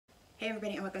Hey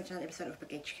everybody, and welcome to another episode of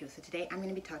Book HQ. So today I'm going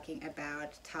to be talking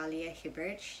about Talia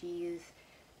Hibbert. She's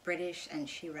British and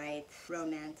she writes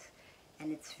romance,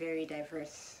 and it's very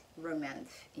diverse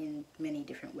romance in many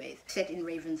different ways. Set in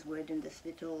Ravenswood, in this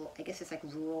little, I guess it's like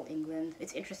rural England.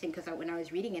 It's interesting because when I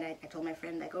was reading it, I told my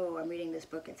friend like, oh, I'm reading this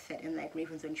book, it's set in like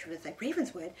Ravenswood, and she was like,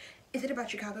 Ravenswood? Is it about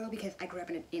Chicago? Because I grew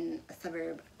up in a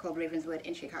suburb called Ravenswood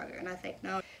in Chicago. And I was like,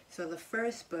 no. So the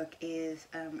first book is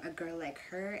A Girl Like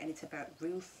Her, and it's about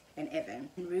Ruth and Evan.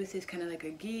 And Ruth is kind of like a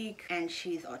geek, and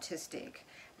she's autistic,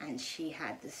 and she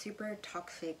had this super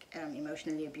toxic,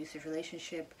 emotionally abusive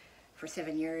relationship for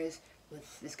 7 years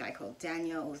with this guy called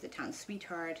Daniel, who's the town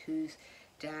sweetheart, whose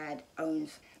dad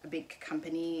owns a big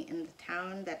company in the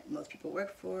town that most people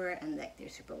work for, and like they're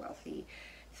super wealthy.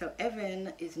 So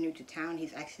Evan is new to town.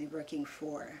 He's actually working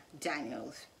for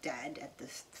Daniel's dad at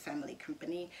this family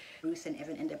company. Ruth and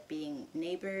Evan end up being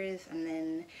neighbors, and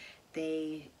then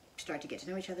they start to get to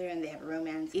know each other and they have a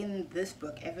romance. In this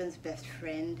book, Evan's best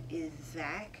friend is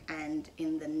Zach, and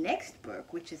in the next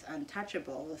book, which is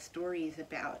Untouchable, the story is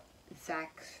about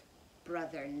Zach's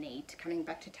brother Nate coming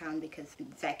back to town because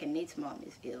Zach and Nate's mom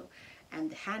is ill,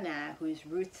 and Hannah, who is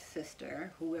Ruth's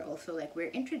sister, who we're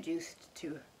introduced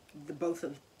to both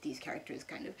of these characters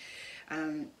kind of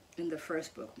in the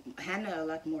first book. Hannah a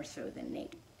lot more so than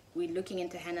Nate. We're looking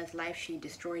into Hannah's life. She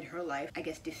destroyed her life, I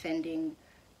guess, defending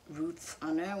Ruth's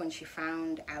honor when she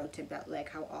found out about like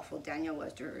how awful Daniel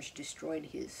was to her. She destroyed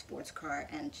his sports car,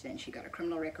 and then she got a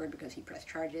criminal record because he pressed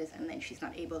charges, and then she's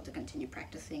not able to continue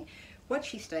practicing what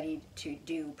she studied to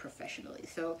do professionally.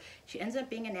 So she ends up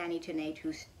being a nanny to Nate,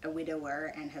 who's a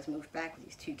widower and has moved back with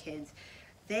these 2 kids.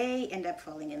 They end up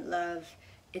falling in love.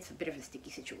 It's a bit of a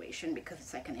sticky situation because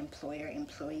it's like an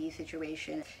employer-employee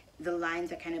situation. The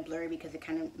lines are kind of blurry because it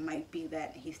kind of might be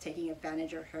that he's taking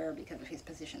advantage of her because of his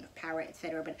position of power,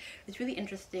 etc. But it's really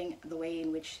interesting the way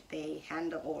in which they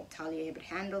handle, or Talia Hibbert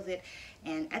handles it,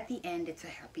 and at the end it's a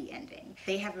happy ending.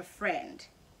 They have a friend.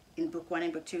 In book 1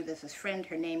 and book 2, there's this friend,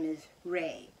 her name is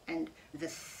Ray, and the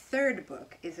third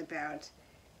book is about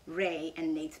Ray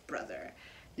and Nate's brother.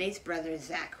 Nate's brother,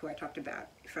 Zach, who I talked about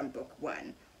from book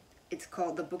 1.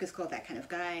 The book is called That Kind of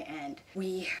Guy, and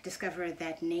we discover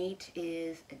that Nate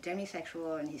is a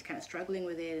demisexual and he's kind of struggling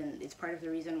with it, and it's part of the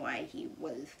reason why he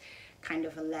was kind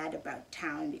of a lad about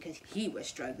town, because he was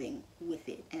struggling with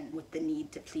it and with the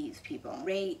need to please people.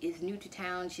 Ray is new to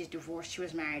town, she's divorced, she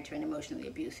was married to an emotionally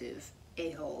abusive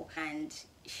a-hole, and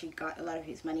she got a lot of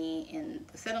his money in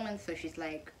the settlement, so she's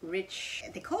like rich.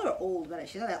 They call her old, but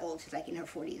she's not that old, she's like in her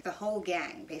 40s. The whole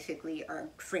gang basically are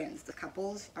friends. The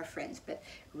couples are friends, but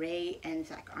Ray and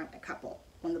Zach aren't a couple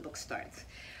when the book starts.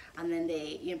 And then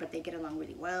but they get along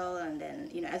really well, and then,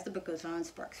 as the book goes on,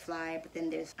 sparks fly, but then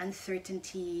there's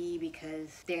uncertainty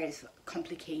because there's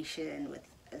complication with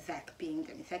Zach being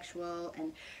demisexual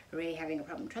and Ray having a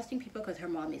problem trusting people because her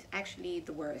mom is actually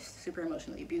the worst, super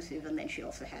emotionally abusive, and then she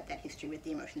also had that history with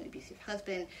the emotionally abusive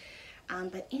husband.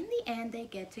 But in the end, they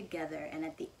get together, and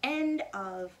at the end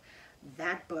of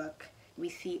that book, we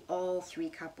see all 3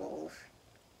 couples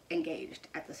engaged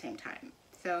at the same time.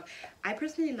 So I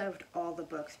personally loved all the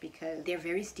books because they're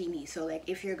very steamy. So like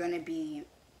if you're going to be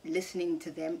listening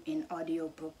to them in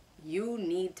audiobook, you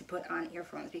need to put on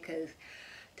earphones because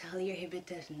Talia Hibbert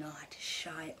does not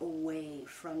shy away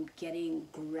from getting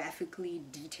graphically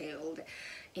detailed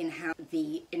in how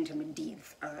the intimate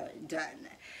deeds are done.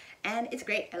 And it's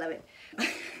great, I love it.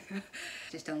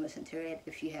 Just don't listen to it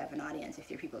if you have an audience, if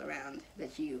there are people around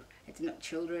it's not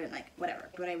children, like whatever.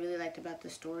 What I really liked about the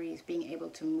story is being able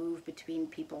to move between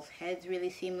people's heads really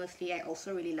seamlessly. I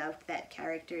also really loved that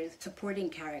supporting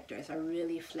characters are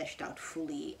really fleshed out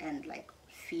fully and like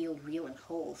feel real and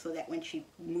whole, so that when she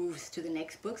moves to the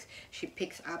next books, she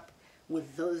picks up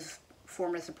with those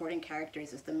former supporting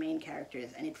characters as the main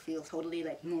characters, and it feels totally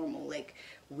like normal, like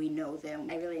we know them.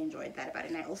 I really enjoyed that about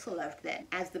it, and I also loved that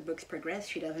as the books progress,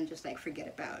 she doesn't just like forget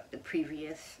about the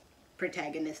previous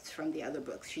protagonists from the other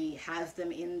books. She has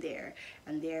them in there,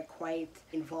 and they're quite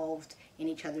involved in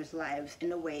each other's lives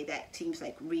in a way that seems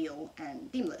like real and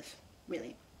seamless,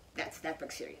 really. That's that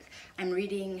book series. I'm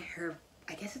reading her,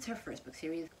 I guess it's her first book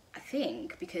series, I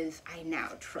think, because I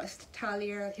now trust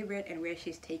Talia Hibbert and where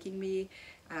she's taking me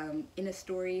in a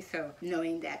story. So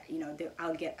knowing that,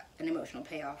 I'll get an emotional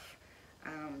payoff,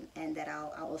 and that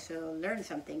I'll also learn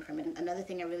something from it. Another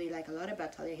thing I really like a lot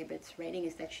about Talia Hibbert's writing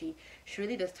is that she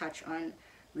really does touch on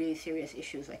really serious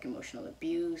issues like emotional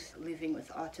abuse, living with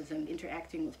autism,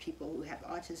 interacting with people who have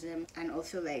autism, and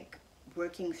also like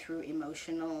working through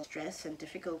emotional stress and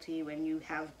difficulty when you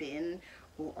have been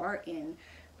or are in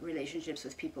relationships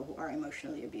with people who are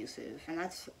emotionally abusive. And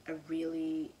that's a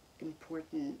really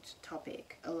important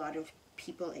topic. A lot of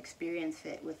people experience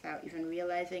it without even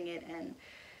realizing it, and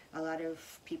a lot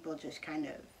of people just kind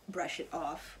of brush it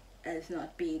off as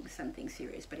not being something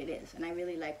serious, but it is. And I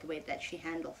really like the way that she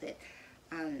handles it,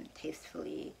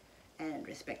 tastefully and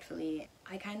respectfully.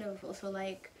 I kind of also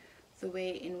like the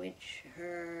way in which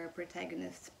her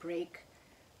protagonists break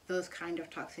those kind of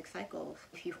toxic cycles.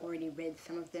 If you've already read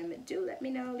some of them, do let me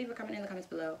know. Leave a comment in the comments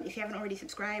below. If you haven't already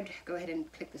subscribed, go ahead and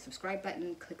click the subscribe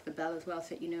button, click the bell as well so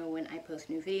that you know when I post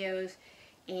new videos.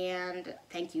 And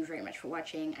thank you very much for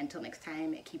watching. Until next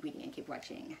time, keep reading and keep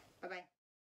watching. Bye-bye.